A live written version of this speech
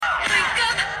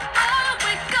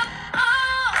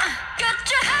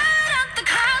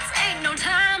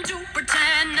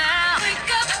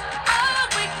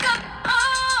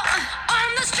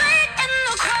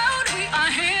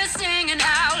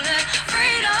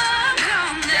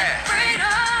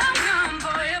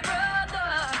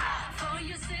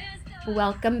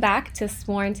Welcome back to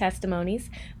Sworn Testimonies.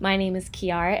 My name is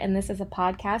Kiara, and this is a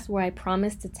podcast where I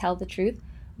promise to tell the truth,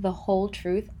 the whole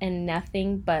truth, and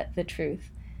nothing but the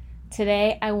truth.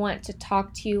 Today, I want to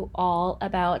talk to you all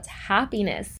about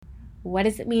happiness. What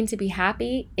does it mean to be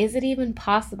happy? Is it even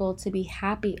possible to be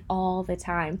happy all the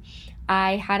time?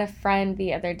 I had a friend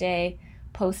the other day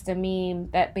post a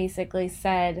meme that basically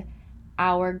said,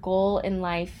 our goal in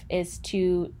life is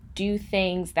to do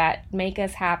things that make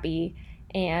us happy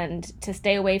and to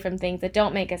stay away from things that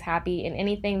don't make us happy, and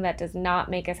anything that does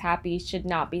not make us happy should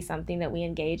not be something that we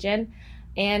engage in.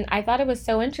 And I thought it was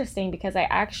so interesting because I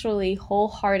actually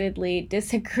wholeheartedly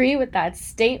disagree with that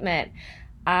statement.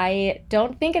 I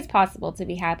don't think it's possible to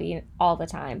be happy all the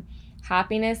time.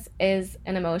 Happiness is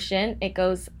an emotion. It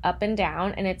goes up and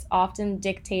down, and it's often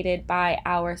dictated by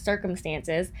our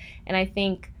circumstances. And I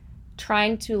think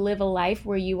trying to live a life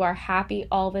where you are happy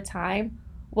all the time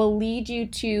will lead you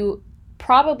to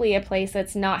probably a place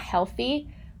that's not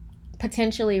healthy,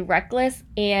 potentially reckless,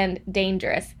 and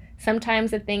dangerous. Sometimes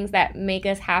the things that make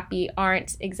us happy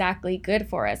aren't exactly good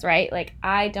for us, right? Like,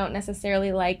 I don't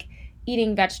necessarily like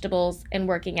eating vegetables and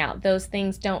working out. Those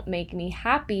things don't make me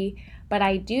happy, but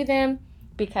I do them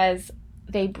because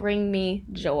they bring me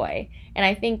joy. And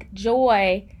I think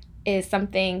joy is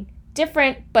something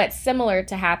different but similar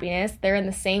to happiness. They're in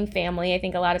the same family. I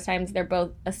think a lot of times they're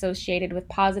both associated with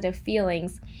positive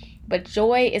feelings. But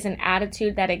joy is an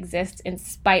attitude that exists in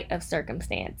spite of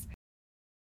circumstance.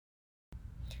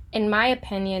 In my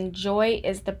opinion, joy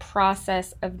is the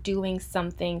process of doing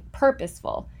something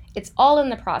purposeful. It's all in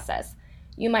the process.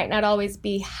 You might not always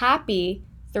be happy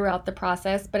throughout the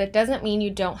process, but it doesn't mean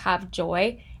you don't have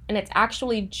joy. And it's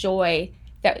actually joy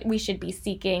that we should be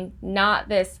seeking, not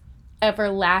this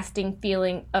everlasting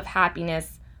feeling of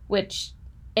happiness, which,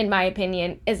 in my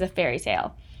opinion, is a fairy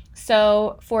tale.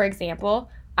 So, for example,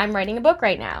 I'm writing a book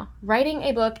right now. Writing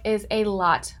a book is a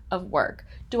lot of work.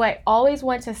 Do I always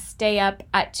want to stay up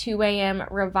at 2 a.m.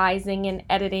 revising and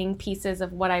editing pieces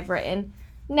of what I've written?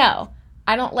 No,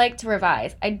 I don't like to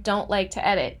revise. I don't like to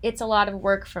edit. It's a lot of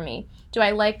work for me. Do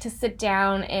I like to sit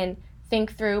down and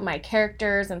think through my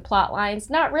characters and plot lines?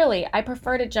 Not really. I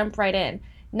prefer to jump right in.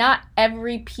 Not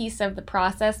every piece of the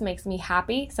process makes me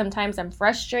happy. Sometimes I'm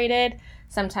frustrated.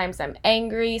 Sometimes I'm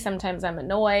angry. Sometimes I'm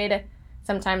annoyed.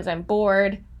 Sometimes I'm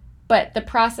bored, but the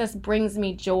process brings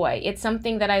me joy. It's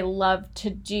something that I love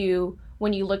to do.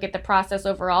 When you look at the process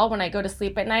overall, when I go to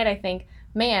sleep at night, I think,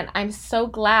 man, I'm so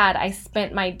glad I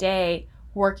spent my day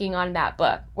working on that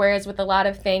book. Whereas with a lot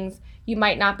of things, you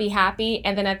might not be happy,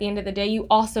 and then at the end of the day, you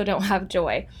also don't have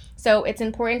joy. So it's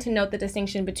important to note the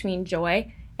distinction between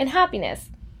joy and happiness.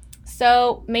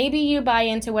 So maybe you buy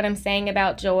into what I'm saying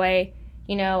about joy.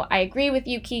 You know, I agree with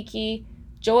you, Kiki.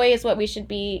 Joy is what we should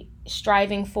be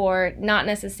striving for, not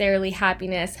necessarily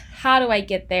happiness. How do I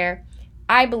get there?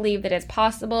 I believe that it's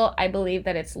possible. I believe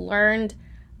that it's learned.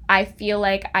 I feel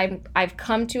like I've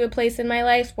come to a place in my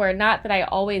life where, not that I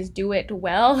always do it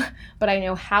well, but I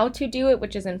know how to do it,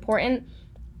 which is important.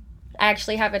 I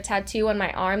actually have a tattoo on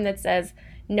my arm that says,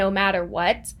 no matter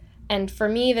what. And for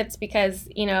me, that's because,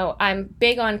 I'm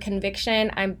big on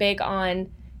conviction. I'm big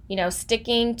on,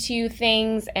 sticking to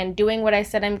things and doing what I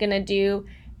said I'm going to do.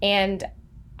 And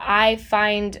I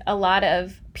find a lot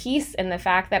of peace in the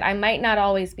fact that I might not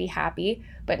always be happy,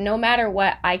 but no matter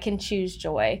what, I can choose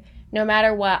joy. No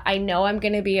matter what, I know I'm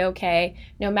going to be okay.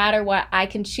 No matter what, I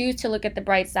can choose to look at the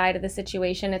bright side of the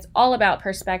situation. It's all about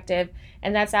perspective,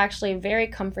 and that's actually very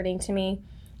comforting to me.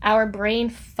 Our brain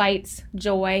fights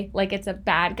joy like it's a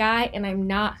bad guy, and I'm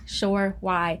not sure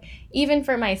why. Even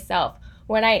for myself,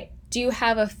 when I do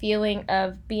have a feeling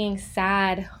of being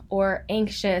sad or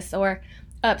anxious or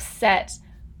upset,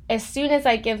 as soon as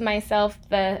I give myself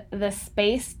the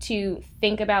space to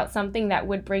think about something that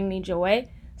would bring me joy,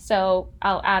 so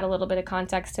I'll add a little bit of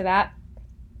context to that.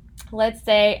 Let's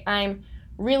say I'm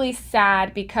really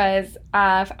sad because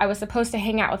I was supposed to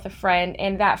hang out with a friend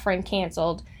and that friend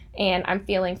canceled, and I'm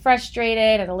feeling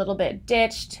frustrated and a little bit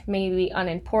ditched, maybe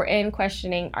unimportant,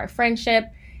 questioning our friendship.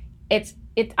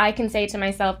 I can say to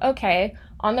myself, okay,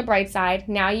 on the bright side,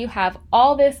 now you have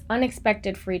all this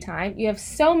unexpected free time. You have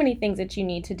so many things that you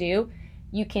need to do.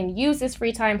 You can use this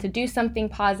free time to do something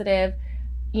positive.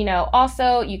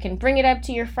 Also, you can bring it up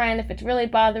to your friend if it's really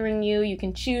bothering you. You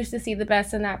can choose to see the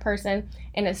best in that person.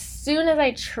 And as soon as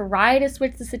I try to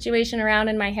switch the situation around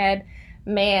in my head,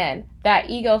 man, that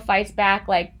ego fights back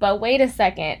like, but wait a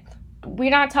second.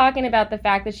 We're not talking about the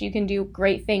fact that you can do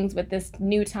great things with this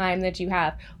new time that you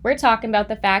have. We're talking about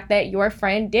the fact that your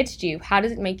friend ditched you. How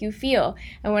does it make you feel?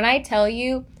 And when I tell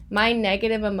you My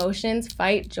negative emotions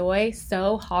fight joy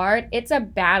so hard. It's a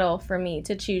battle for me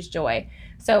to choose joy.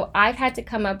 So I've had to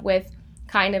come up with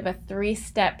kind of a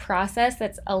 3-step process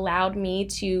that's allowed me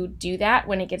to do that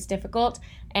when it gets difficult,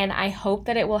 and I hope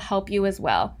that it will help you as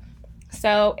well.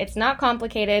 So it's not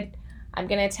complicated. I'm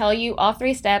going to tell you all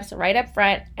 3 steps right up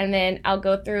front, and then I'll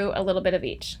go through a little bit of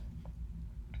each.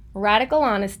 Radical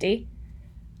honesty,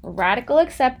 radical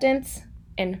acceptance,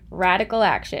 and radical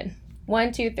action.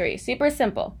 1, 2, 3. Super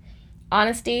simple.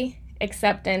 Honesty,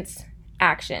 acceptance,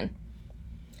 action.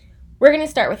 We're going to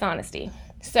start with honesty.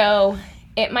 So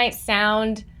it might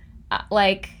sound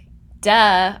like,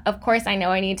 duh, of course I know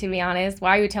I need to be honest.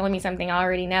 Why are you telling me something I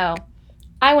already know?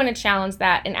 I want to challenge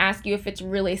that and ask you if it's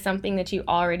really something that you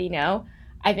already know.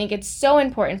 I think it's so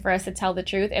important for us to tell the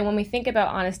truth. And when we think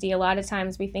about honesty, a lot of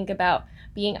times we think about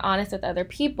being honest with other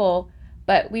people,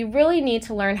 but we really need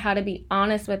to learn how to be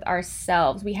honest with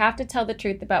ourselves. We have to tell the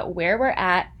truth about where we're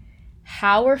at,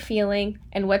 how we're feeling,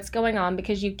 and what's going on,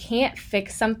 because you can't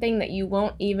fix something that you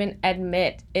won't even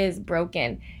admit is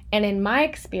broken. And in my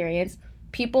experience,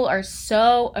 people are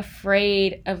so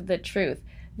afraid of the truth.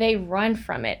 They run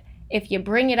from it. If you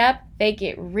bring it up, they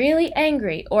get really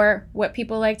angry, or what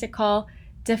people like to call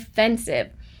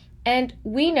defensive. And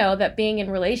we know that being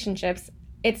in relationships,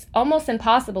 it's almost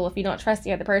impossible if you don't trust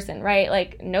the other person, right?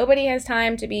 Like, nobody has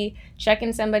time to be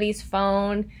checking somebody's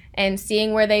phone and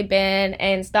seeing where they've been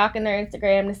and stalking their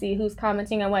Instagram to see who's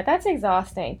commenting on what. That's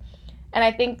exhausting. And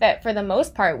I think that for the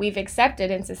most part, we've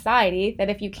accepted in society that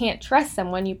if you can't trust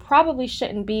someone, you probably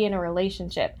shouldn't be in a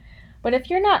relationship. But if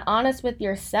you're not honest with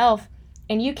yourself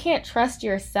and you can't trust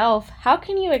yourself, how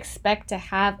can you expect to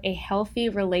have a healthy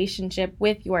relationship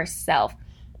with yourself?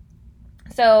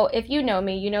 So if you know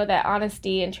me, you know that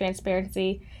honesty and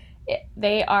transparency,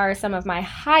 they are some of my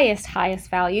highest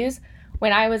values.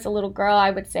 When I was a little girl,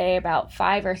 I would say about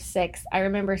 5 or 6, I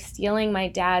remember stealing my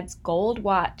dad's gold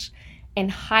watch and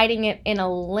hiding it in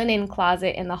a linen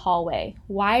closet in the hallway.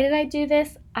 Why did I do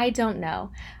this? I don't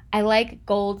know. I like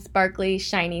gold, sparkly,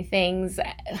 shiny things.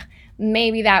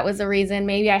 Maybe that was a reason.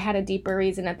 Maybe I had a deeper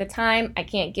reason at the time. I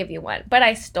can't give you one, but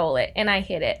I stole it and I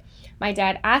hid it. My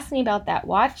dad asked me about that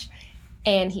watch,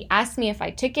 and he asked me if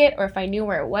I took it or if I knew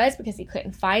where it was, because he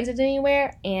couldn't find it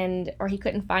anywhere, or he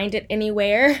couldn't find it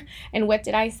anywhere. And what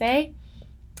did I say?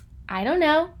 I don't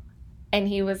know. And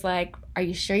he was like, are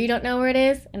you sure you don't know where it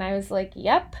is? And I was like,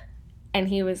 yep. And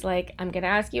he was like, I'm going to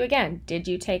ask you again. Did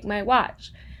you take my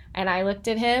watch? And I looked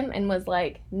at him and was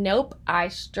like, nope, I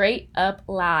straight up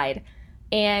lied.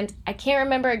 And I can't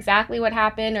remember exactly what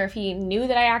happened, or if he knew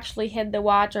that I actually hid the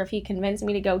watch, or if he convinced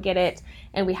me to go get it.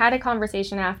 And we had a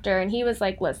conversation after, and he was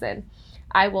like, listen,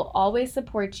 I will always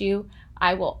support you.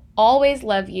 I will always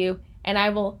love you. And I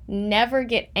will never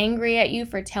get angry at you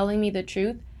for telling me the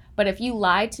truth. But if you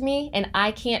lied to me and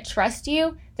I can't trust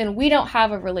you, then we don't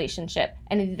have a relationship.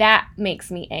 And that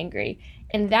makes me angry.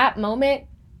 And that moment,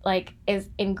 is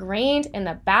ingrained in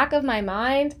the back of my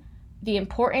mind. The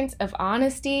importance of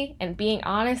honesty and being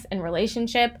honest in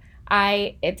relationship,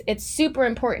 it's super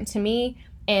important to me,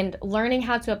 and learning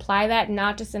how to apply that,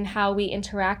 not just in how we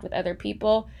interact with other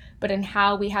people, but in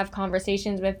how we have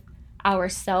conversations with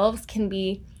ourselves, can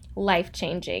be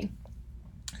life-changing.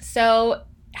 So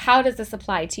how does this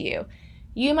apply to you?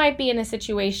 You might be in a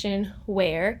situation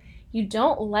where you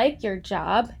don't like your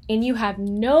job and you have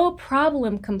no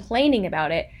problem complaining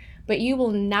about it, but you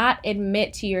will not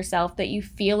admit to yourself that you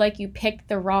feel like you picked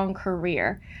the wrong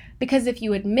career. Because if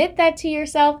you admit that to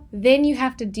yourself, then you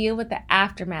have to deal with the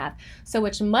aftermath. So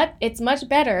it's much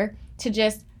better to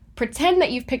just pretend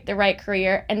that you've picked the right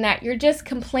career and that you're just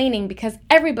complaining because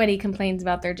everybody complains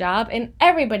about their job and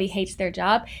everybody hates their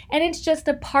job, and it's just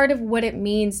a part of what it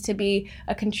means to be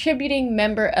a contributing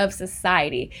member of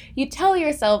society. You tell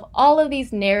yourself all of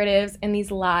these narratives and these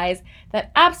lies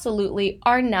that absolutely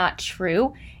are not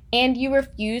true, and you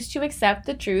refuse to accept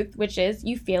the truth, which is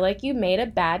you feel like you made a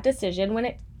bad decision when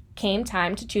it came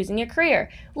time to choosing a career.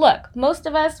 Look, most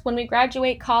of us, when we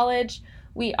graduate college,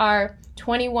 we are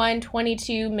 21,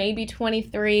 22, maybe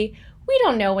 23. We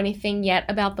don't know anything yet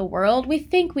about the world. We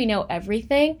think we know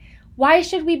everything. Why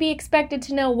should we be expected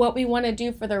to know what we want to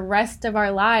do for the rest of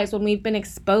our lives when we've been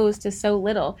exposed to so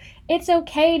little? It's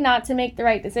okay not to make the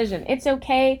right decision. It's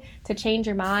okay to change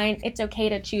your mind. It's okay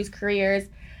to choose careers,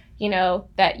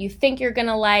 that you think you're going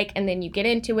to like, and then you get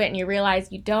into it and you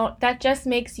realize you don't. That just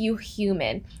makes you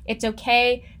human. It's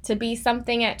okay to be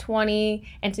something at 20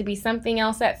 and to be something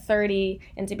else at 30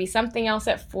 and to be something else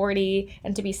at 40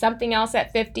 and to be something else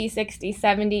at 50, 60,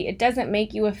 70. It doesn't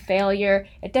make you a failure.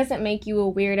 It doesn't make you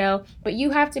a weirdo, but you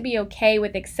have to be okay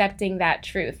with accepting that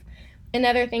truth.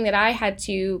 Another thing that I had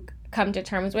to come to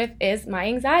terms with is my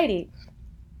anxiety.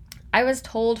 I was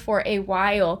told for a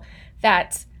while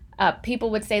that people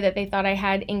would say that they thought I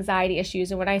had anxiety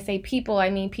issues. And when I say people, I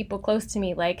mean people close to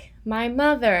me, like my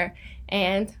mother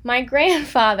and my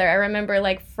grandfather. I remember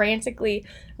like frantically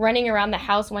running around the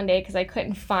house one day because I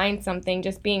couldn't find something,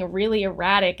 just being really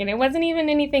erratic. And it wasn't even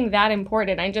anything that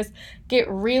important. I just get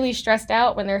really stressed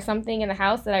out when there's something in the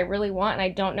house that I really want and I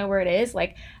don't know where it is.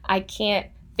 Like I can't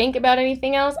think about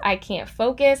anything else. I can't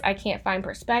focus. I can't find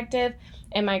perspective.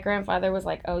 And my grandfather was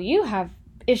like, oh, you have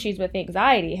issues with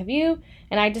anxiety, have you?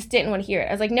 And I just didn't want to hear it.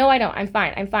 I was like, no, I don't. I'm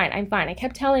fine. I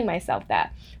kept telling myself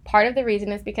that. Part of the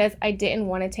reason is because I didn't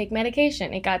want to take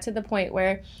medication. It got to the point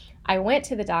where I went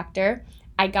to the doctor,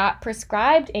 I got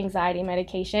prescribed anxiety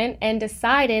medication, and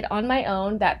decided on my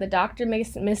own that the doctor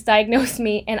misdiagnosed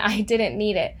me and I didn't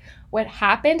need it. What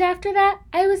happened after that?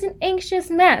 I was an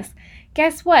anxious mess.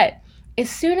 Guess what? As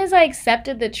soon as I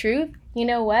accepted the truth, you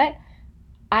know what?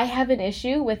 I have an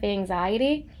issue with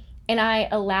anxiety, and I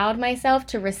allowed myself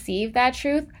to receive that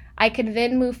truth, I could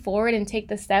then move forward and take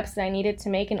the steps that I needed to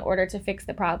make in order to fix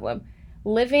the problem.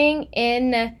 Living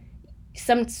in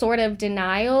some sort of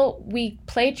denial, we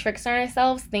play tricks on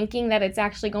ourselves thinking that it's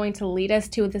actually going to lead us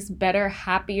to this better,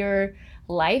 happier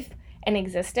life and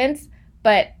existence,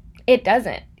 but it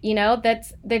doesn't.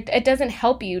 It doesn't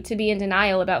help you to be in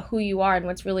denial about who you are and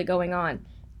what's really going on.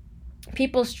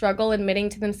 People struggle admitting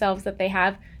to themselves that they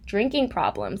have drinking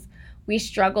problems. We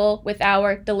struggle with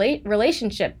our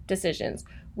relationship decisions.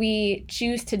 We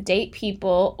choose to date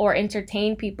people or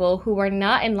entertain people who are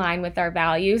not in line with our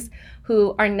values,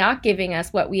 who are not giving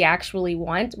us what we actually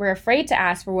want. We're afraid to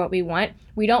ask for what we want.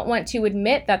 We don't want to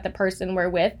admit that the person we're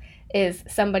with is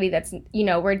somebody that's,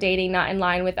 we're dating not in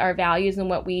line with our values and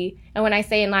when I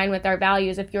say in line with our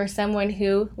values, if you're someone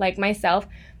who, like myself,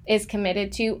 is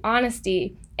committed to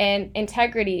honesty and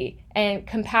integrity and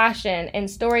compassion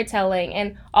and storytelling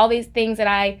and all these things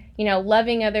that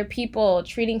loving other people,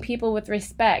 treating people with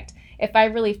respect. If I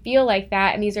really feel like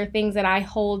that, and these are things that I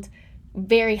hold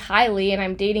very highly, and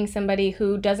I'm dating somebody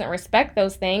who doesn't respect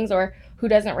those things or who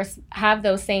doesn't have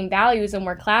those same values and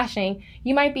we're clashing,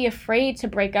 you might be afraid to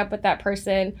break up with that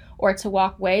person or to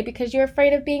walk away because you're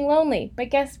afraid of being lonely. But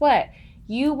guess what?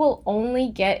 You will only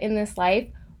get in this life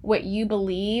what you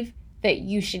believe that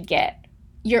you should get.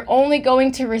 You're only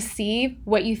going to receive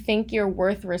what you think you're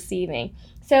worth receiving.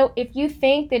 So if you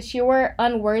think that you're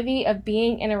unworthy of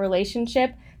being in a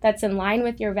relationship that's in line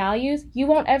with your values, you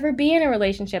won't ever be in a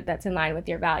relationship that's in line with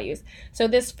your values. So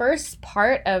this first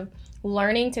part of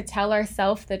learning to tell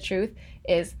ourselves the truth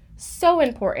is so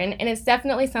important, and it's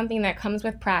definitely something that comes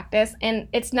with practice, and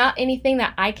it's not anything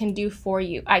that I can do for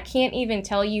you. I can't even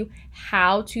tell you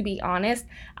how to be honest.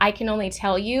 I can only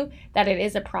tell you that it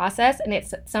is a process, and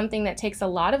it's something that takes a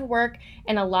lot of work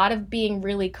and a lot of being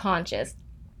really conscious.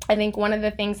 I think one of the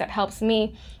things that helps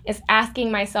me is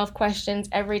asking myself questions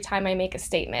every time I make a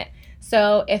statement.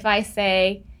 So if I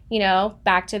say,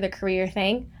 back to the career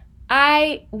thing,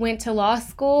 I went to law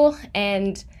school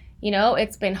and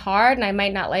it's been hard and I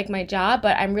might not like my job,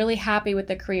 but I'm really happy with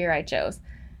the career I chose.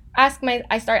 I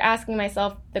start asking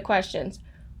myself the questions.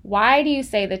 Why do you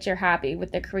say that you're happy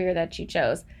with the career that you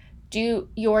chose? Do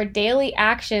your daily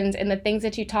actions and the things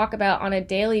that you talk about on a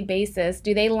daily basis,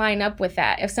 do they line up with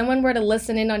that? If someone were to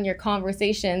listen in on your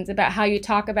conversations about how you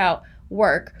talk about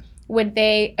work, would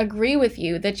they agree with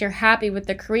you that you're happy with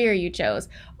the career you chose?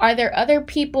 Are there other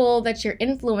people that you're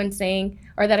influencing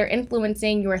or that are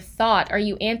influencing your thought? Are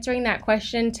you answering that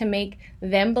question to make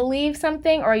them believe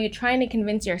something, or are you trying to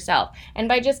convince yourself? And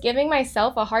by just giving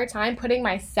myself a hard time, putting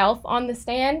myself on the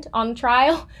stand, on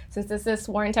trial, since this is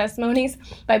sworn testimonies,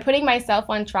 by putting myself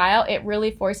on trial, it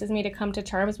really forces me to come to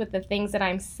terms with the things that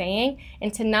I'm saying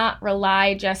and to not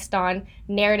rely just on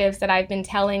narratives that I've been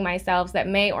telling myself that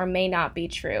may or may not be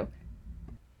true.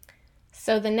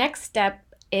 So the next step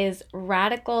is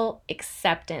radical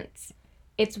acceptance.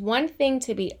 It's one thing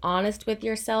to be honest with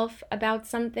yourself about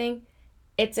something.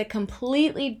 It's a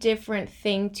completely different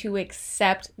thing to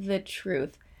accept the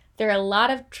truth. There are a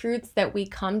lot of truths that we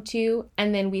come to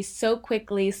and then we so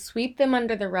quickly sweep them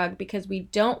under the rug because we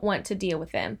don't want to deal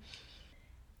with them.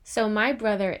 So my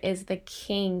brother is the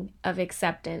king of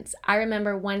acceptance. I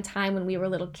remember one time when we were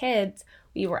little kids,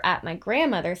 we were at my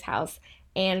grandmother's house,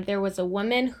 and there was a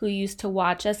woman who used to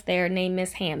watch us there named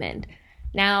Miss Hammond.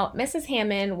 Now, Mrs.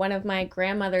 Hammond, one of my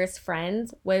grandmother's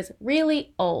friends, was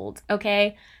really old,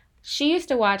 okay? She used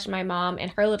to watch my mom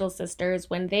and her little sisters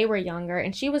when they were younger,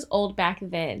 and she was old back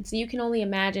then. So you can only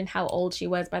imagine how old she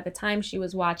was by the time she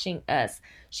was watching us.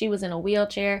 She was in a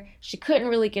wheelchair. She couldn't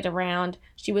really get around.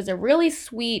 She was a really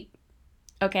sweet,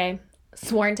 okay,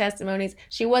 sworn testimonies.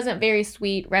 She wasn't very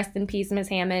sweet. Rest in peace, Ms.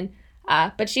 Hammond.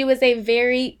 But she was a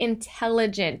very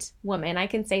intelligent woman. I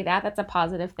can say that. That's a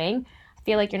positive thing. I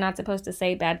feel like you're not supposed to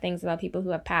say bad things about people who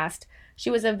have passed. She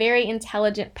was a very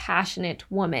intelligent, passionate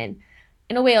woman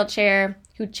in a wheelchair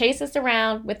who chased us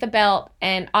around with the belt.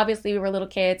 And obviously we were little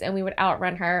kids and we would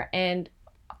outrun her. And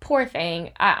poor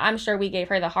thing, I'm sure we gave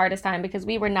her the hardest time because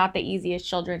we were not the easiest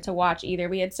children to watch either.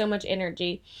 We had so much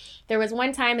energy. There was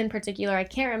one time in particular, I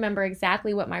can't remember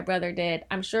exactly what my brother did.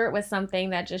 I'm sure it was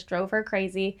something that just drove her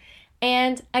crazy.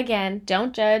 And again,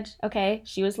 don't judge, okay?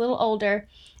 She was a little older.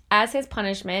 As his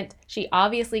punishment, she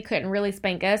obviously couldn't really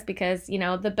spank us because, you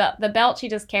know, the belt she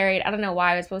just carried, I don't know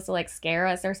why it was supposed to like scare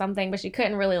us or something, but she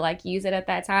couldn't really like use it at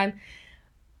that time.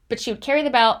 But she would carry the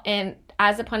belt, and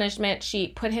as a punishment, she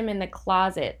put him in the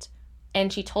closet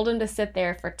and she told him to sit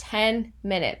there for 10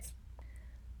 minutes.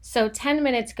 So 10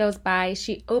 minutes goes by,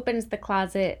 she opens the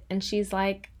closet and she's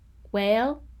like,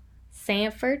 well,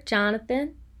 Sanford,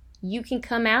 Jonathan, you can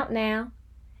come out now.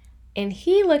 And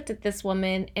he looked at this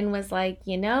woman and was like,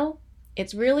 you know,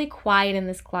 it's really quiet in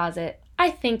this closet.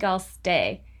 I think I'll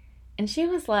stay. And she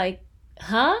was like,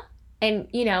 huh? And,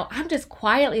 you know, I'm just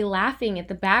quietly laughing at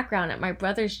the background at my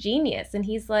brother's genius. And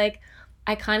he's like,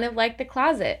 I kind of like the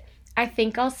closet. I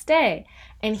think I'll stay.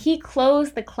 And he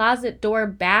closed the closet door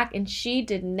back and she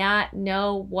did not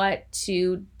know what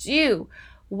to do.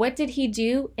 What did he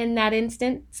do in that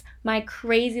instance? My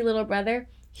crazy little brother,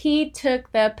 he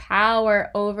took the power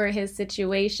over his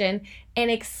situation and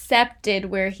accepted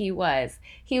where he was.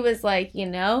 He was like, you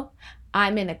know,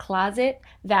 I'm in a closet.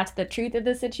 That's the truth of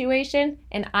the situation.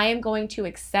 And I am going to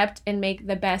accept and make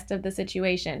the best of the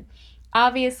situation.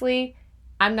 Obviously,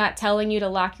 I'm not telling you to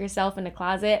lock yourself in a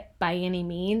closet by any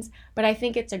means, but I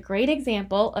think it's a great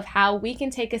example of how we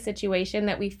can take a situation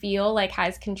that we feel like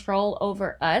has control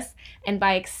over us, and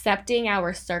by accepting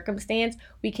our circumstance,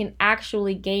 we can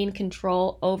actually gain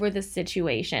control over the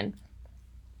situation.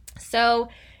 So,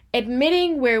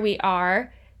 admitting where we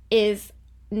are is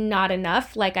not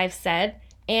enough, like I've said,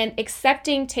 and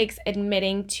accepting takes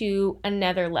admitting to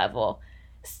another level.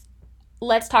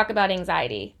 Let's talk about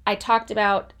anxiety. I talked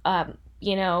about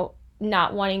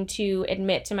not wanting to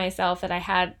admit to myself that I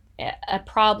had a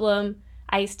problem.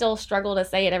 I still struggle to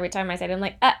say it every time I say it. I'm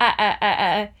like,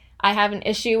 I have an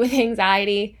issue with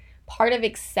anxiety. Part of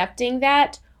accepting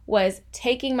that was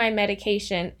taking my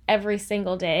medication every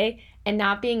single day and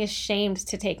not being ashamed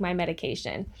to take my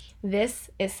medication. This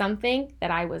is something that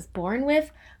I was born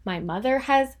with. My mother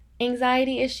has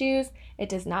anxiety issues. It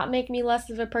does not make me less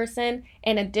of a person.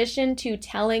 In addition to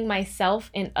telling myself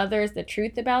and others the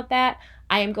truth about that,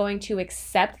 I am going to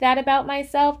accept that about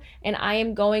myself, and I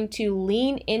am going to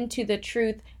lean into the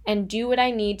truth and do what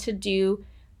I need to do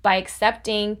by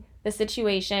accepting the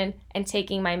situation and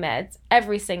taking my meds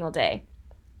every single day.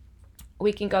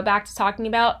 We can go back to talking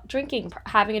about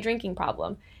having a drinking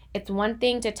problem. It's one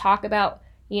thing to talk about,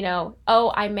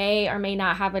 I may or may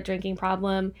not have a drinking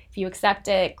problem. If you accept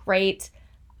it, great.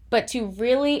 But to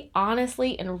really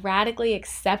honestly and radically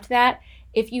accept that,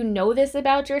 if you know this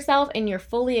about yourself and you're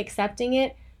fully accepting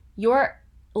it, your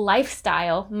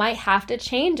lifestyle might have to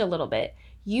change a little bit.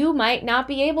 You might not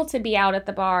be able to be out at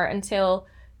the bar until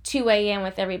 2 a.m.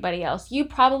 with everybody else. You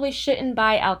probably shouldn't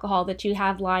buy alcohol that you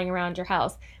have lying around your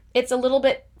house. It's a little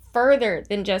bit further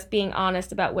than just being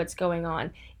honest about what's going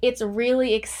on. It's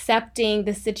really accepting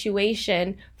the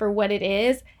situation for what it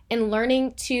is and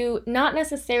learning to not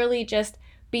necessarily just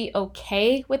be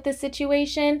okay with the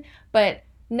situation, but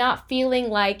not feeling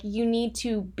like you need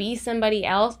to be somebody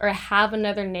else or have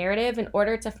another narrative in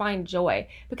order to find joy,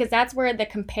 because that's where the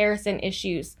comparison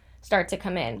issues start to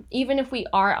come in. Even if we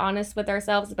are honest with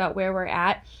ourselves about where we're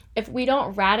at, if we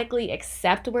don't radically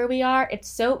accept where we are, it's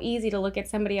so easy to look at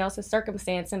somebody else's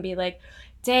circumstance and be like,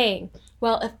 dang,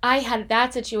 well, if I had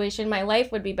that situation, my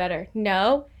life would be better.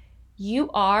 No, you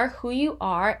are who you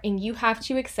are, and you have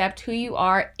to accept who you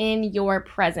are in your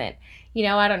present.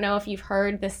 I don't know if you've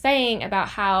heard the saying about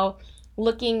how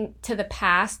looking to the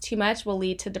past too much will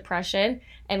lead to depression,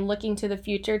 and looking to the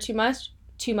future too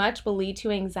much will lead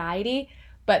to anxiety.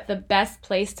 But the best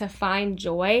place to find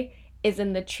joy is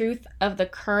in the truth of the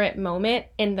current moment,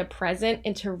 in the present,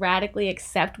 and to radically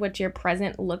accept what your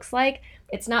present looks like.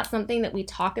 It's not something that we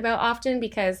talk about often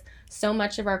because so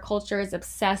much of our culture is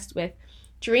obsessed with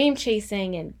dream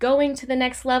chasing and going to the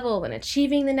next level and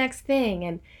achieving the next thing.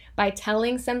 And by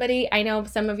telling somebody, I know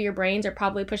some of your brains are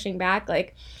probably pushing back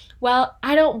like, well,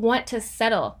 I don't want to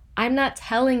settle. I'm not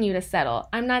telling you to settle.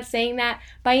 I'm not saying that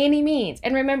by any means.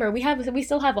 And remember, we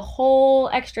still have a whole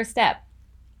extra step.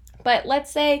 But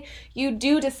let's say you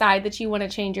do decide that you want to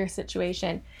change your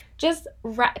situation.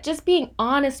 just being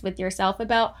honest with yourself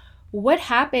about what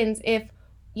happens if,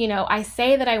 I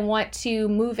say that I want to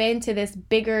move into this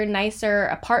bigger, nicer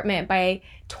apartment by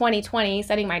 2020,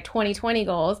 setting my 2020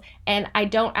 goals, and I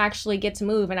don't actually get to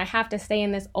move and I have to stay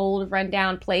in this old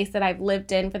rundown place that I've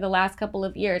lived in for the last couple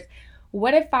of years.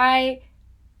 What if I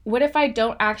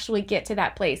don't actually get to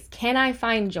that place? Can I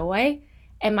find joy?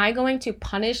 Am I going to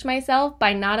punish myself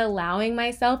by not allowing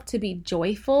myself to be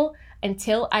joyful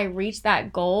until I reach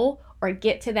that goal or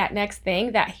get to that next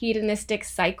thing, that hedonistic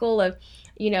cycle of,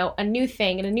 a new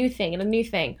thing and a new thing and a new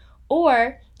thing?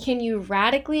 Or can you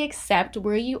radically accept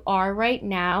where you are right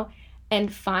now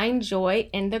and find joy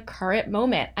in the current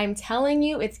moment? I'm telling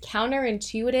you, it's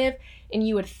counterintuitive, and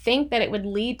you would think that it would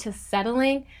lead to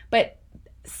settling, but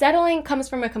settling comes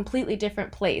from a completely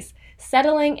different place.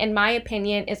 Settling, in my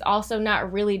opinion, is also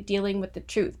not really dealing with the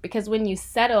truth, because when you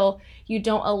settle, you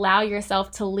don't allow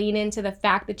yourself to lean into the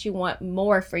fact that you want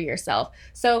more for yourself.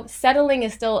 So settling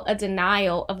is still a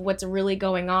denial of what's really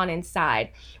going on inside.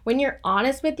 When you're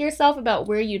honest with yourself about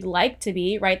where you'd like to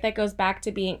be, right, that goes back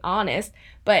to being honest,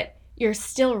 but you're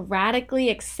still radically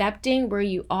accepting where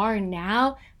you are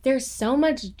now, there's so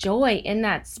much joy in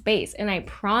that space. And I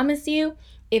promise you,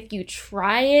 if you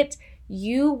try it,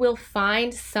 you will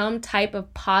find some type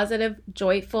of positive,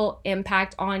 joyful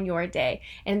impact on your day.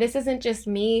 And this isn't just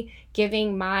me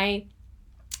giving my,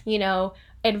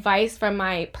 advice from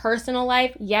my personal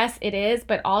life. Yes, it is,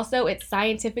 but also it's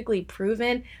scientifically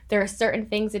proven. There are certain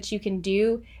things that you can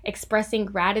do, expressing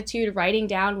gratitude, writing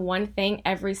down one thing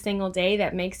every single day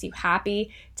that makes you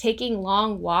happy, taking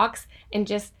long walks, and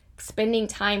just spending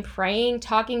time praying,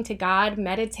 talking to God,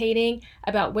 meditating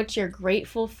about what you're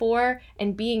grateful for,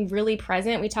 and being really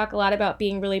present. We talk a lot about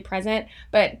being really present,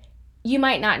 but you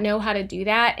might not know how to do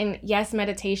that. And yes,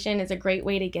 meditation is a great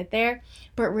way to get there,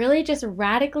 but really just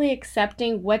radically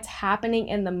accepting what's happening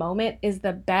in the moment is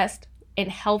the best and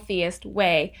healthiest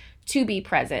way to be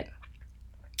present.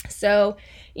 So,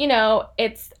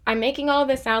 I'm making all of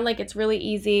this sound like it's really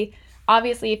easy.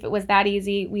 Obviously, if it was that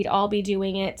easy, we'd all be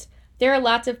doing it. There are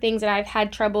lots of things that I've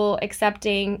had trouble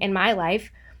accepting in my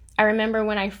life. I remember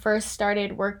when I first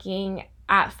started working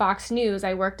at Fox News,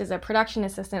 I worked as a production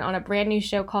assistant on a brand new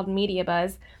show called Media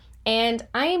Buzz. And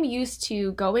I am used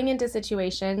to going into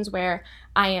situations where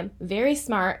I am very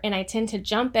smart and I tend to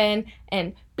jump in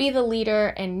and be the leader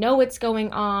and know what's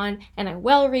going on, and I'm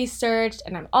well researched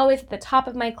and I'm always at the top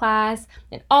of my class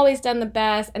and always done the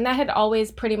best. And that had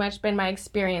always pretty much been my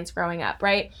experience growing up,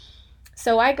 right?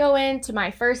 So I go into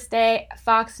my first day at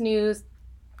Fox News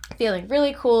feeling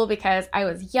really cool because I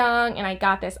was young and I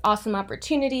got this awesome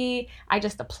opportunity. I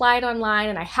just applied online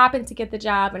and I happened to get the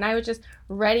job, and I was just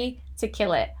ready to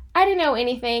kill it. I didn't know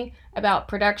anything about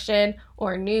production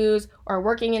or news or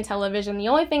working in television. The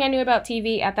only thing I knew about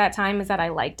TV at that time is that I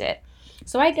liked it.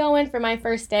 So I go in for my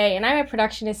first day and I'm a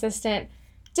production assistant,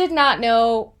 did not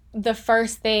know the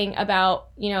first thing about,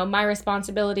 my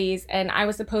responsibilities, and I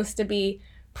was supposed to be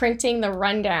printing the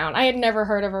rundown. I had never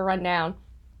heard of a rundown,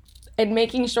 and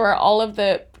making sure all of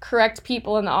the correct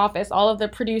people in the office, all of the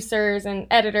producers and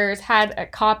editors had a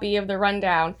copy of the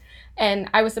rundown. And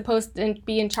I was supposed to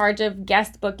be in charge of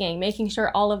guest booking, making sure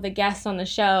all of the guests on the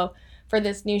show for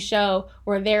this new show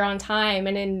were there on time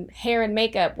and in hair and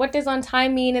makeup. What does on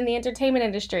time mean in the entertainment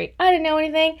industry? I didn't know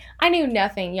anything. I knew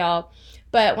nothing, y'all.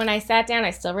 But when I sat down,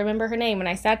 I still remember her name. When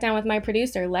I sat down with my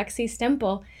producer, Lexi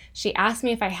Stemple, she asked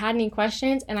me if I had any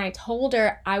questions, and I told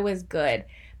her I was good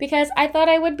because I thought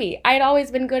I would be. I had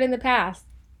always been good in the past.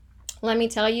 Let me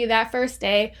tell you, that first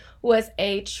day was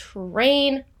a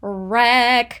train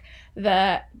wreck.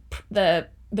 The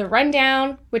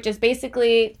rundown, which is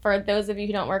basically, for those of you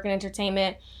who don't work in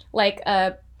entertainment, like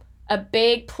a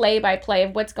big play-by-play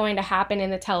of what's going to happen in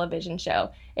the television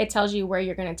show. It tells you where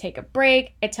you're going to take a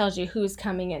break. It tells you who's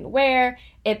coming in where.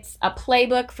 It's a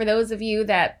playbook for those of you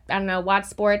that, watch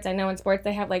sports. I know in sports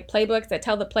they have like playbooks that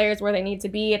tell the players where they need to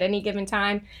be at any given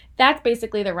time. That's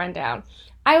basically the rundown.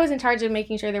 I was in charge of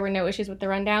making sure there were no issues with the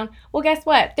rundown. Well, guess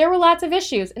what? There were lots of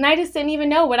issues, and I just didn't even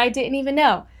know what I didn't even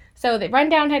know. So the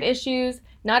rundown had issues.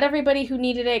 Not everybody who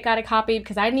needed it got a copy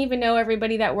because I didn't even know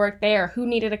everybody that worked there who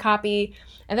needed a copy.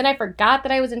 And then I forgot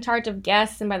that I was in charge of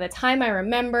guests. And by the time I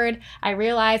remembered, I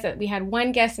realized that we had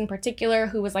one guest in particular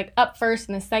who was like up first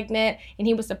in the segment, and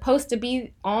he was supposed to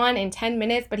be on in 10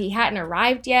 minutes, but he hadn't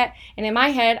arrived yet. And in my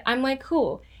head, I'm like,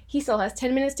 cool, he still has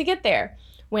 10 minutes to get there.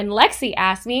 When Lexi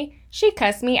asked me, she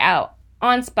cussed me out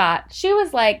on spot. She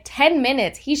was like, 10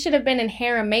 minutes. He should have been in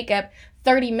hair and makeup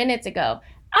 30 minutes ago.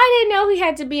 I didn't know he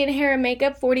had to be in hair and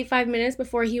makeup 45 minutes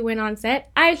before he went on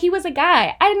set. He was a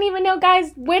guy. I didn't even know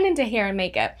guys went into hair and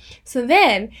makeup. So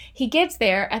then he gets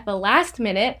there at the last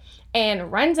minute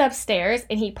and runs upstairs,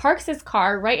 and he parks his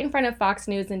car right in front of Fox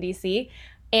News in DC.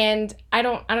 And I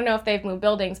don't know if they've moved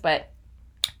buildings, but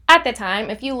at the time,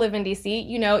 if you live in DC,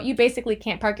 you know, you basically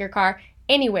can't park your car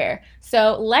anywhere.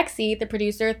 So Lexi, the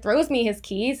producer, throws me his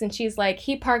keys, and she's like,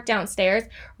 he parked downstairs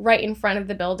right in front of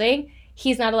the building.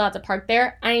 He's not allowed to park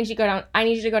there. I need you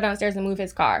to go downstairs and move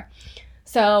his car.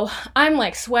 So I'm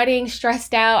like sweating,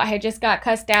 stressed out. I had just got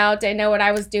cussed out, didn't know what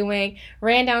I was doing,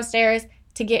 ran downstairs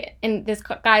to get in this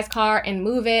guy's car and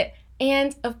move it.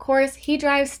 And of course, he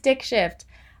drives stick shift.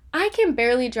 I can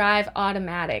barely drive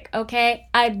automatic, okay?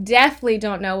 I definitely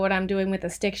don't know what I'm doing with a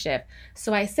stick shift.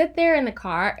 So I sit there in the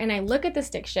car and I look at the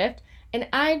stick shift and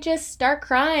I just start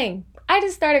crying. I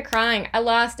just started crying. I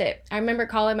lost it. I remember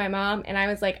calling my mom and I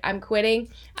was like, I'm quitting.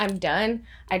 I'm done.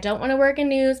 I don't want to work in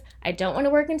news. I don't want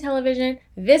to work in television.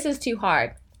 This is too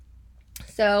hard.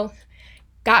 So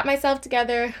got myself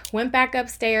together, went back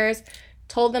upstairs,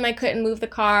 told them I couldn't move the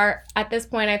car. At this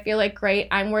point, I feel like, great,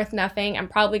 I'm worth nothing. I'm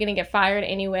probably going to get fired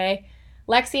anyway.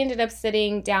 Lexi ended up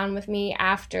sitting down with me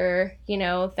after, you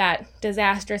know, that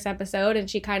disastrous episode, and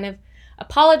she kind of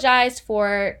apologized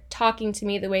for talking to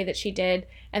me the way that she did,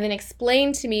 and then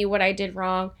explained to me what I did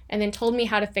wrong, and then told me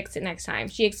how to fix it next time.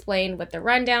 She explained what the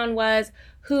rundown was,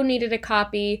 who needed a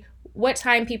copy, what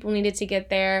time people needed to get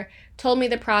there, told me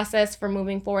the process for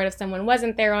moving forward if someone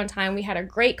wasn't there on time. We had a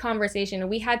great conversation and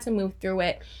we had to move through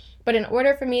it. But in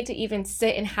order for me to even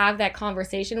sit and have that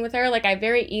conversation with her, like, I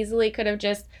very easily could have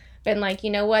just been like, you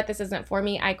know what, this isn't for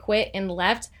me, I quit and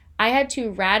left. I had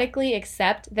to radically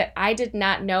accept that I did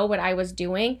not know what I was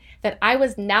doing, that I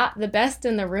was not the best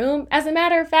in the room. As a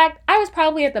matter of fact, I was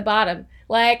probably at the bottom.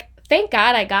 Like, thank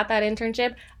God I got that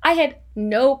internship. I had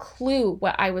no clue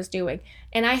what I was doing,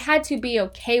 and I had to be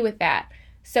okay with that.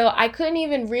 So I couldn't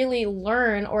even really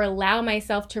learn or allow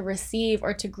myself to receive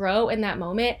or to grow in that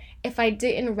moment if I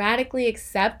didn't radically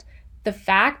accept the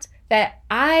fact that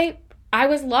I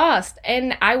was lost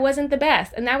and I wasn't the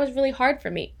best, and that was really hard for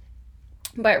me.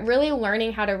 But really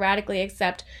learning how to radically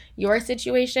accept your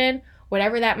situation,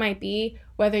 whatever that might be,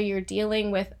 whether you're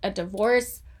dealing with a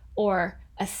divorce or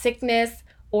a sickness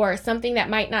or something that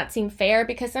might not seem fair,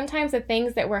 because sometimes the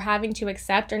things that we're having to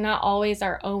accept are not always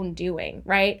our own doing,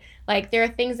 right? Like, there are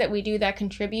things that we do that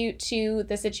contribute to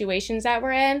the situations that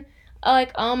we're in.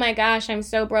 Like, oh my gosh, I'm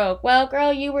so broke. Well,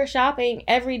 girl, you were shopping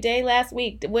every day last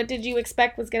week. What did you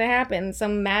expect was going to happen?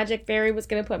 Some magic fairy was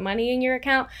going to put money in your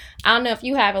account? I don't know if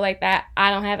you have it like that.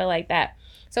 I don't have it like that.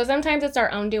 So sometimes it's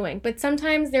our own doing, but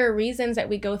sometimes there are reasons that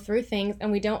we go through things and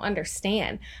we don't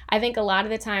understand. I think a lot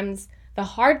of the times the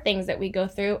hard things that we go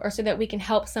through are so that we can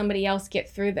help somebody else get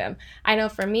through them. I know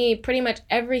for me, pretty much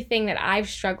everything that I've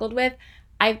struggled with,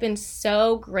 I've been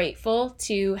so grateful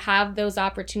to have those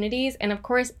opportunities. And of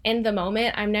course, in the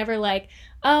moment, I'm never like,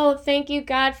 oh, thank you,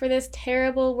 God, for this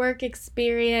terrible work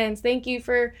experience. Thank you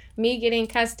for me getting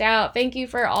cussed out. Thank you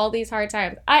for all these hard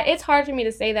times. It's hard for me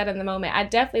to say that in the moment. I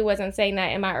definitely wasn't saying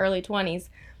that in my early 20s.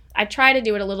 I try to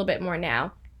do it a little bit more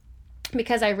now,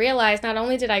 because I realized not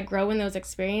only did I grow in those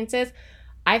experiences,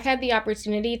 I've had the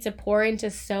opportunity to pour into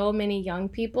so many young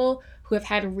people who have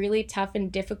had really tough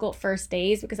and difficult first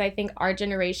days, because I think our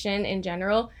generation in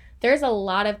general, there's a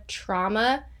lot of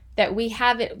trauma that we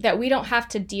don't have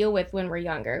to deal with when we're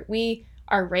younger. We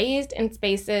are raised in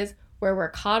spaces where we're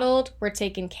coddled, we're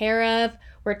taken care of,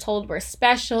 we're told we're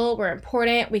special, we're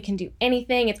important, we can do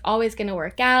anything, it's always going to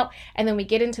work out. And then we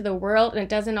get into the world and it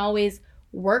doesn't always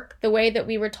work the way that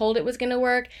we were told it was going to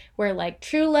work, where like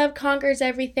true love conquers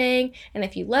everything, and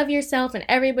if you love yourself and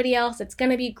everybody else, it's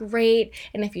going to be great,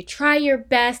 and if you try your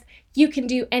best, you can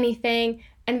do anything.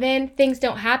 And then things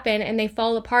don't happen and they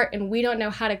fall apart and we don't know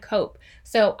how to cope.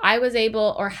 So I was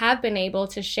able, or have been able,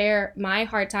 to share my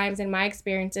hard times and my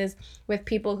experiences with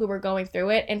people who were going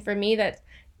through it. And for me, that's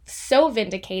so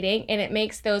vindicating, and it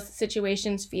makes those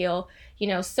situations feel, you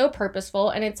know, so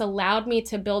purposeful, and it's allowed me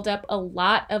to build up a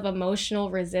lot of emotional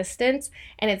resistance,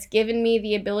 and it's given me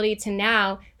the ability to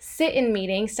now sit in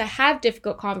meetings, to have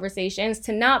difficult conversations,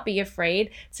 to not be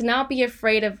afraid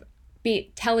of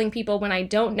telling people when I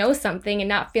don't know something and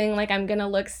not feeling like I'm gonna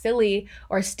look silly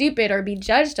or stupid or be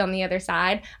judged on the other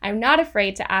side. I'm not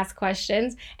afraid to ask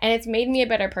questions, and it's made me a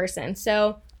better person.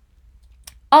 So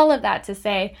all of that to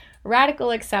say, radical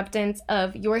acceptance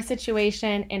of your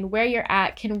situation and where you're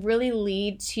at can really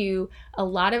lead to a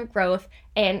lot of growth,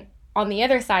 and on the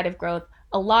other side of growth,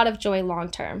 a lot of joy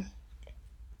long term.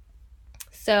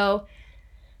 So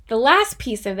the last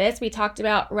piece of this, we talked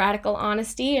about radical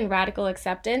honesty and radical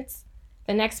acceptance.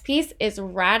 The next piece is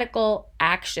radical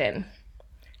action.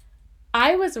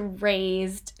 I was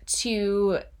raised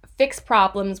to fix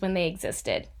problems when they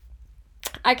existed.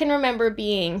 I can remember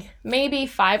being maybe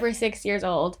 5 or 6 years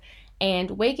old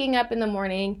and waking up in the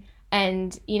morning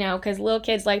and, because little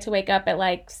kids like to wake up at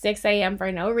like 6 a.m.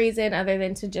 for no reason other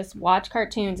than to just watch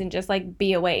cartoons and just like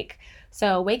be awake.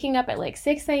 So waking up at like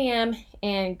 6 a.m.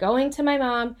 and going to my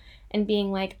mom and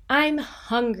being like, I'm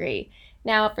hungry.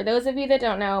 Now, for those of you that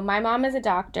don't know, my mom is a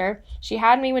doctor. She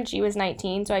had me when she was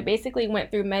 19, so I basically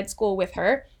went through med school with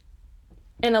her.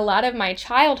 And a lot of my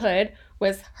childhood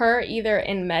was her either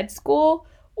in med school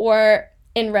or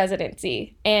in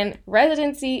residency. And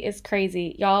residency is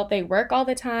crazy, y'all. They work all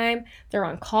the time. They're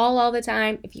on call all the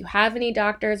time. If you have any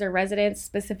doctors or residents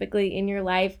specifically in your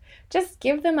life, just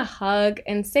give them a hug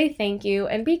and say thank you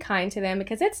and be kind to them,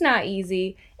 because it's not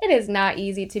easy. It is not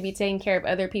easy to be taking care of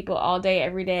other people all day,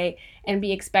 every day, and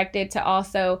be expected to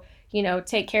also,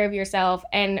 take care of yourself.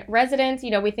 And residents,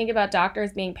 we think about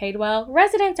doctors being paid well.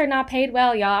 Residents are not paid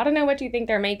well, y'all. I don't know what you think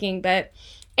they're making, but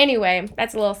anyway,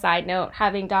 that's a little side note,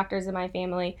 having doctors in my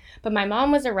family. But my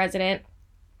mom was a resident,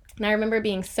 and I remember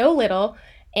being so little,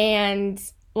 and,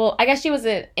 well, I guess she was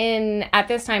at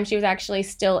this time, she was actually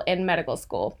still in medical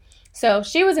school. So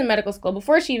she was in medical school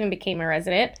before she even became a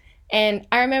resident, and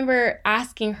I remember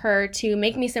asking her to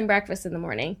make me some breakfast in the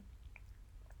morning.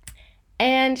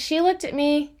 And she looked at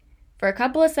me for a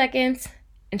couple of seconds,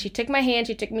 and she took my hand,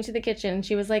 she took me to the kitchen, and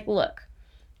she was like, look,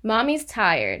 mommy's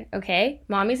tired, okay?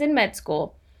 Mommy's in med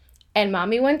school. And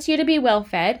mommy wants you to be well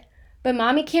fed, but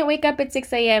mommy can't wake up at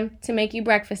 6 a.m. to make you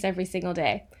breakfast every single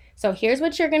day. So here's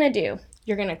what you're going to do.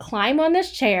 You're going to climb on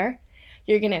this chair.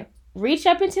 You're going to reach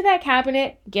up into that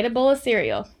cabinet, get a bowl of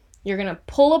cereal. You're going to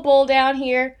pull a bowl down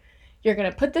here. You're going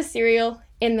to put the cereal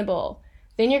in the bowl.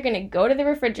 Then you're going to go to the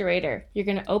refrigerator. You're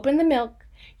going to open the milk.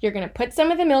 You're going to put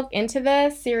some of the milk into the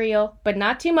cereal, but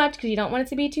not too much because you don't want it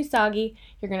to be too soggy.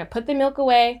 You're going to put the milk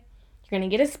away. You're going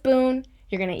to get a spoon.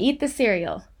 You're going to eat the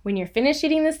cereal. When you're finished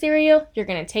eating the cereal, you're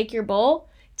going to take your bowl,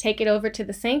 take it over to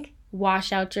the sink,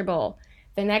 wash out your bowl.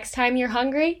 The next time you're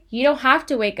hungry, you don't have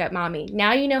to wake up mommy.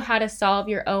 Now you know how to solve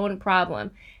your own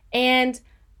problem. And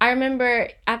I remember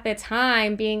at the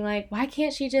time being like, why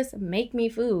can't she just make me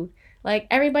food? Like,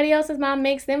 everybody else's mom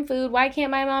makes them food. Why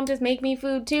can't my mom just make me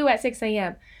food too at 6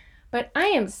 a.m.? But I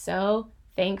am so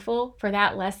thankful for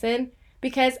that lesson,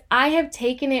 because I have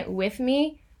taken it with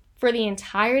me for the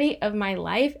entirety of my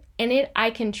life. And I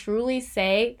can truly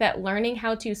say that learning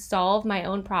how to solve my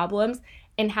own problems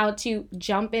and how to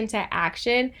jump into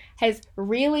action has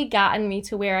really gotten me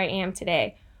to where I am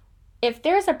today. If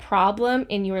there's a problem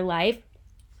in your life,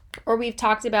 or we've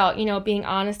talked about, being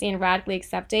honest and radically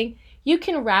accepting, you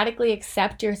can radically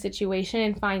accept your situation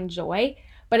and find joy.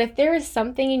 But if there is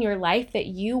something in your life that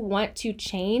you want to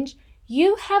change,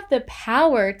 you have the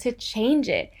power to change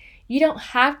it. You don't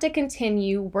have to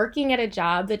continue working at a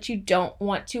job that you don't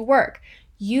want to work.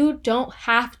 You don't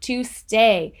have to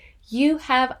stay. You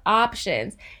have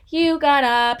options. You got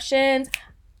options.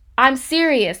 I'm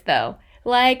serious though.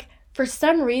 For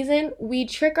some reason, we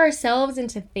trick ourselves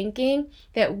into thinking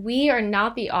that we are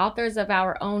not the authors of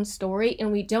our own story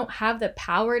and we don't have the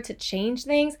power to change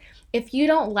things. If you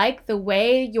don't like the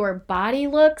way your body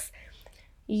looks,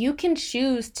 you can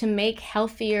choose to make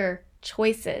healthier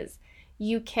choices.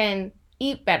 You can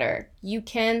eat better. You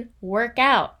can work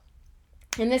out.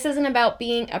 And this isn't about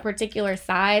being a particular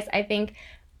size. I think,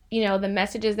 the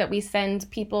messages that we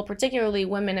send people, particularly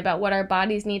women, about what our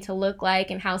bodies need to look like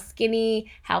and how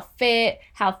skinny, how fit,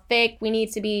 how thick we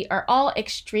need to be are all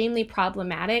extremely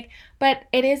problematic. But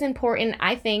it is important,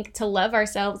 I think, to love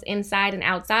ourselves inside and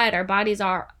outside. Our bodies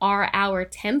are our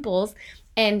temples.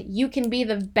 And you can be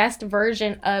the best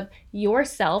version of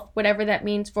yourself, whatever that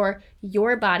means for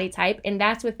your body type, and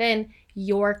that's within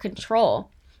your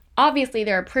control. Obviously,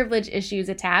 there are privilege issues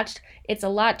attached. It's a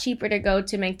lot cheaper to go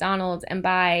to McDonald's and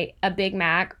buy a Big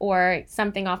Mac or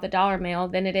something off the dollar mail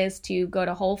than it is to go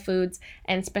to Whole Foods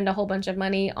and spend a whole bunch of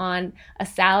money on a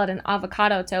salad and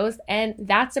avocado toast, and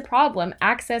that's a problem.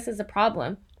 Access is a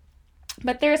problem.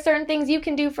 But there are certain things you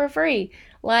can do for free,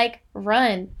 like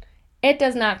run. It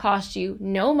does not cost you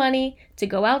no money to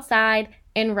go outside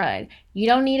and run. You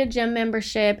don't need a gym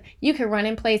membership. You can run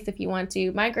in place if you want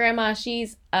to. My grandma,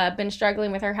 she's been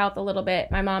struggling with her health a little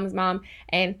bit, my mom's mom,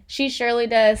 and she surely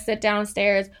does sit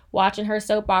downstairs watching her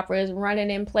soap operas, running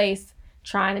in place,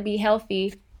 trying to be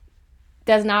healthy.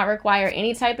 Does not require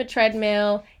any type of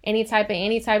treadmill, any type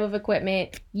of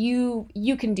equipment. You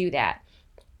can do that.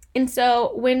 And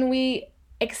so when we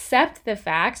accept the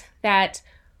fact that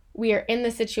we are in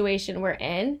the situation we're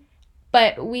in,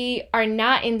 but we are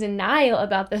not in denial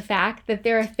about the fact that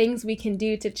there are things we can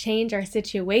do to change our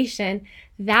situation.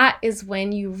 That is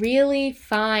when you really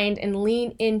find and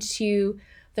lean into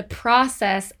the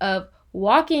process of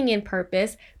walking in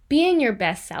purpose, being your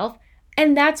best self,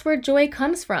 and that's where joy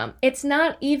comes from. It's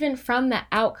not even from the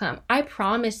outcome. I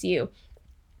promise you.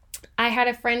 I had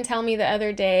a friend tell me the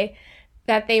other day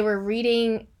that they were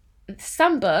reading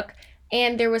some book,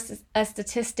 and there was a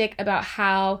statistic about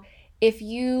how if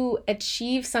you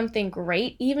achieve something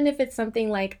great, even if it's something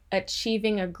like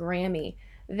achieving a Grammy,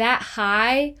 that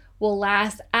high will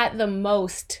last at the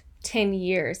most 10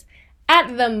 years.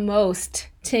 At the most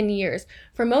 10 years.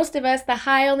 For most of us, the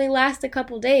high only lasts a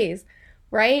couple days,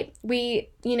 right? We,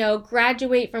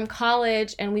 graduate from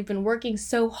college and we've been working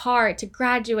so hard to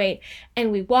graduate,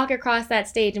 and we walk across that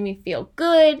stage and we feel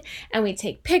good and we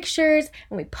take pictures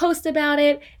and we post about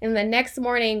it. And the next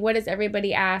morning, what does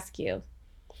everybody ask you?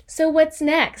 So what's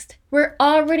next? We're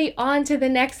already on to the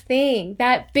next thing.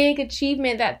 That big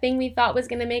achievement, that thing we thought was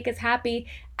going to make us happy,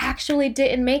 actually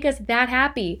didn't make us that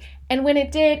happy. And when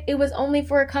it did, it was only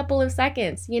for a couple of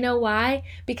seconds. You know why?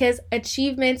 Because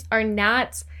achievements are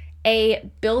not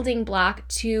a building block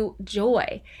to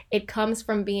joy. It comes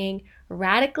from being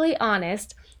radically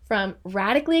honest, from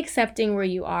radically accepting where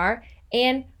you are,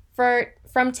 and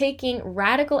from taking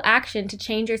radical action to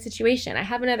change your situation. I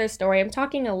have another story. I'm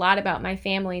talking a lot about my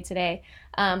family today.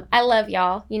 I love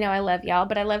y'all. I love y'all,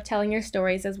 but I love telling your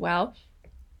stories as well.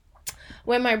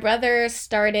 When my brother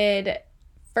started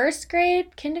first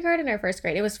grade, kindergarten or first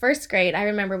grade? It was first grade. I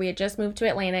remember we had just moved to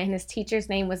Atlanta and his teacher's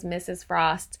name was Mrs.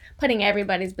 Frost, putting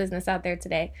everybody's business out there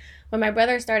today. When my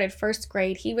brother started first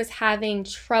grade, he was having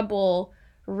trouble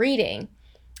reading.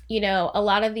 A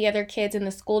lot of the other kids in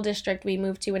the school district we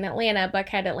moved to in Atlanta,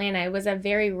 Buckhead, Atlanta, it was a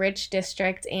very rich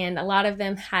district, and a lot of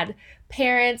them had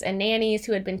parents and nannies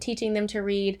who had been teaching them to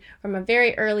read from a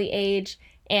very early age.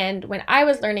 And when I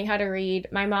was learning how to read,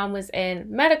 my mom was in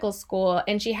medical school,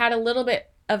 and she had a little bit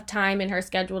of time in her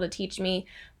schedule to teach me.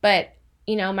 But,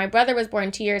 my brother was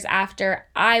born 2 years after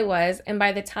I was, and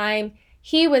by the time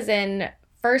he was in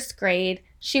first grade,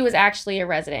 she was actually a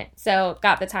resident. So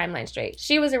got the timeline straight.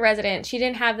 She was a resident. She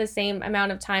didn't have the same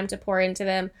amount of time to pour into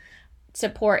him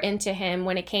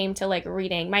when it came to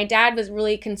reading. My dad was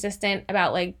really consistent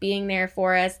about being there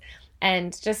for us,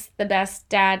 and just the best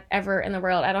dad ever in the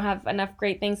world. I don't have enough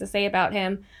great things to say about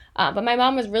him. But my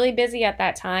mom was really busy at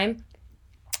that time.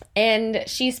 And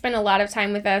she spent a lot of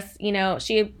time with us.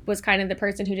 She was kind of the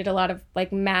person who did a lot of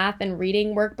math and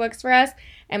reading workbooks for us.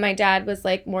 And my dad was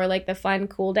more the fun,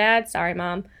 cool dad. Sorry,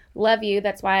 Mom. Love you.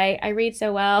 That's why I read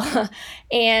so well.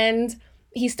 And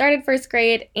he started first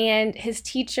grade, and his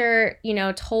teacher,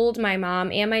 told my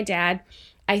mom and my dad,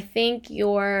 I think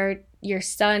your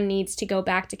son needs to go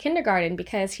back to kindergarten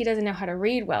because he doesn't know how to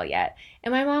read well yet.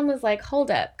 And my mom was like,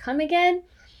 hold up, come again?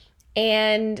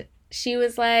 And she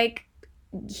was like,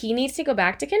 he needs to go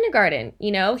back to kindergarten.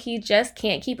 He just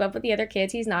can't keep up with the other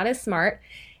kids. He's not as smart.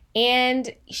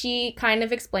 And she kind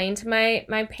of explained to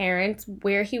my parents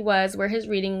where he was, where his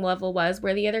reading level was,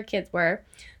 where the other kids were.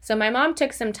 So my mom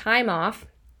took some time off,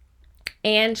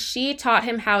 and she taught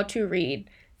him how to read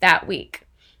that week.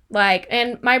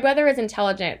 And my brother is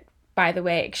intelligent, by the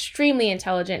way, extremely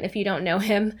intelligent. If you don't know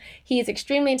him, he's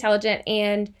extremely intelligent,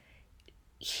 and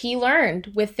he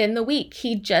learned within the week.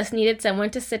 He just needed someone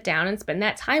to sit down and spend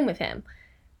that time with him.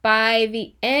 By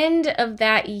the end of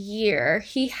that year,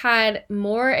 he had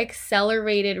more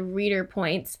accelerated reader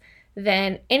points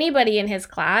than anybody in his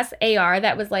class. AR,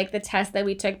 that was the test that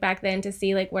we took back then to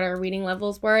see what our reading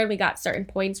levels were. And we got certain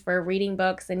points for reading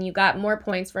books, and you got more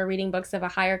points for reading books of a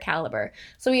higher caliber.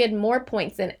 So he had more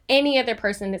points than any other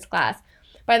person in his class.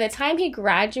 By the time he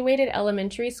graduated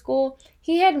elementary school,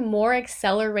 he had more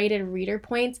accelerated reader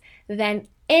points than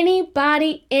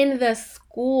anybody in the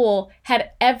school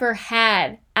had ever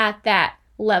had at that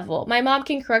level. My mom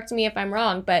can correct me if I'm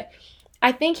wrong, but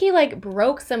I think he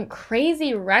broke some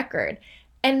crazy record.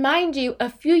 And mind you, a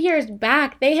few years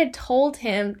back, they had told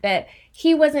him that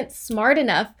he wasn't smart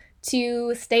enough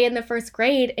to stay in the first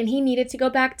grade and he needed to go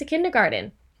back to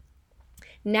kindergarten.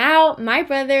 Now, my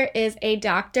brother is a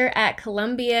doctor at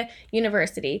Columbia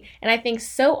University. And I think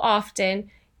so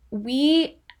often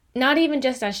we, not even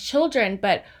just as children,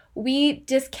 but we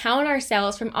discount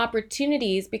ourselves from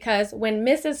opportunities because when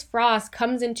Mrs. Frost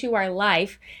comes into our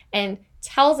life and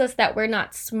tells us that we're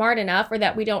not smart enough or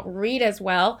that we don't read as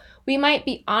well, we might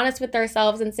be honest with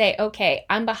ourselves and say, okay,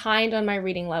 I'm behind on my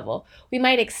reading level. We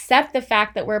might accept the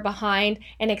fact that we're behind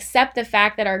and accept the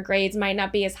fact that our grades might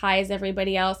not be as high as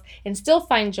everybody else and still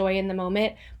find joy in the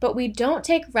moment, but we don't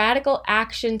take radical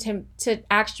action to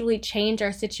actually change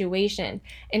our situation.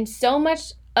 And so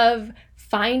much of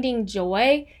finding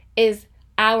joy is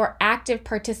our active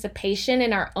participation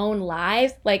in our own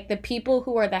lives. Like the people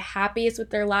who are the happiest with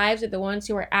their lives are the ones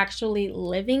who are actually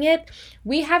living it.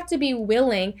 We have to be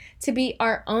willing to be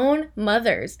our own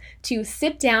mothers, to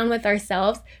sit down with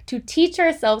ourselves, to teach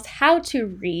ourselves how to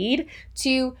read,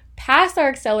 to pass our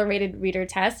accelerated reader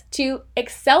test, to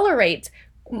accelerate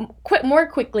more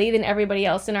quickly than everybody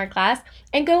else in our class,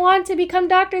 and go on to become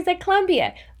doctors at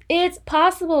Columbia. It's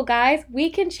possible, guys. We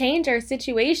can change our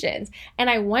situations. And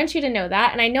I want you to know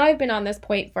that. And I know I've been on this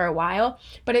point for a while,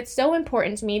 but it's so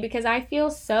important to me because I feel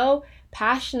so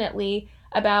passionately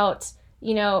about,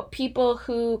 people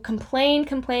who complain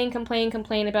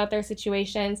about their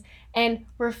situations and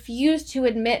refuse to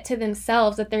admit to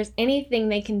themselves that there's anything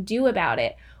they can do about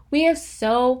it. We have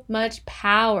so much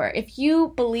power. If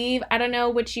you believe, I don't know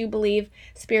what you believe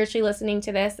spiritually listening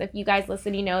to this. If you guys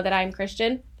listen, you know that I'm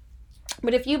Christian.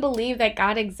 But if you believe that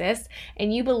God exists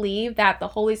and you believe that the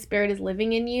Holy Spirit is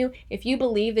living in you, if you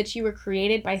believe that you were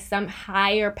created by some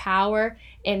higher power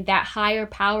in that higher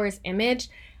power's image,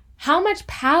 how much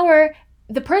power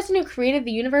the person who created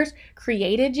the universe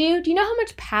created you? Do you know how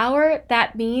much power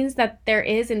that means that there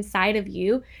is inside of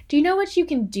you? Do you know what you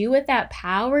can do with that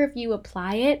power if you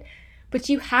apply it? But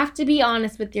you have to be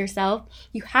honest with yourself.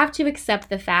 You have to accept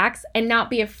the facts and not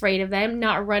be afraid of them,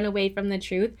 not run away from the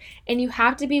truth. And you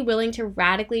have to be willing to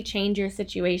radically change your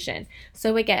situation.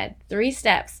 So again, 3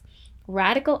 steps: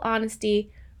 radical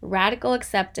honesty, radical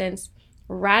acceptance,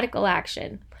 radical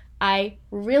action. I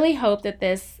really hope that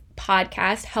this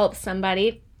podcast helps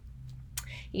somebody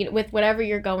with whatever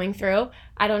you're going through.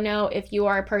 I don't know if you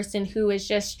are a person who is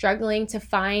just struggling to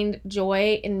find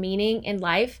joy and meaning in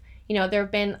life. There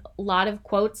have been a lot of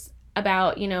quotes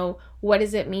about, what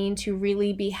does it mean to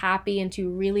really be happy and to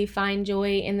really find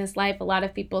joy in this life? A lot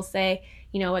of people say,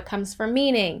 it comes from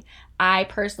meaning. I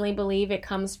personally believe it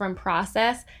comes from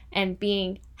process and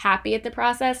being happy at the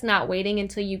process, not waiting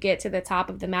until you get to the top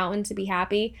of the mountain to be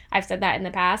happy. I've said that in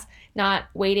the past, not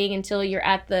waiting until you're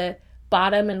at the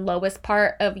bottom and lowest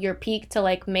part of your peak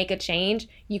to make a change.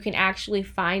 You can actually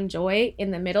find joy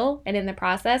in the middle and in the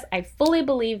process. I fully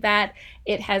believe that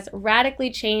it has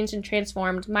radically changed and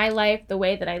transformed my life, the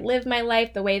way that I live my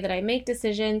life, the way that I make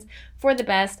decisions for the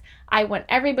best. I want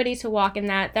everybody to walk in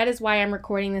that. That is why I'm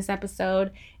recording this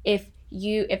episode. If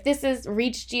this has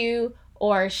reached you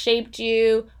or shaped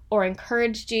you or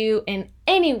encouraged you in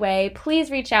any way, please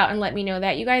reach out and let me know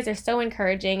that. You guys are so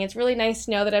encouraging. It's really nice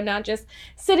to know that I'm not just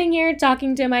sitting here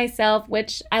talking to myself,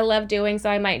 which I love doing, so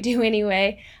I might do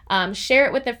anyway. Share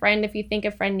it with a friend if you think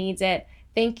a friend needs it.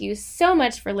 Thank you so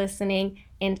much for listening,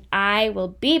 and I will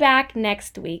be back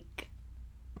next week.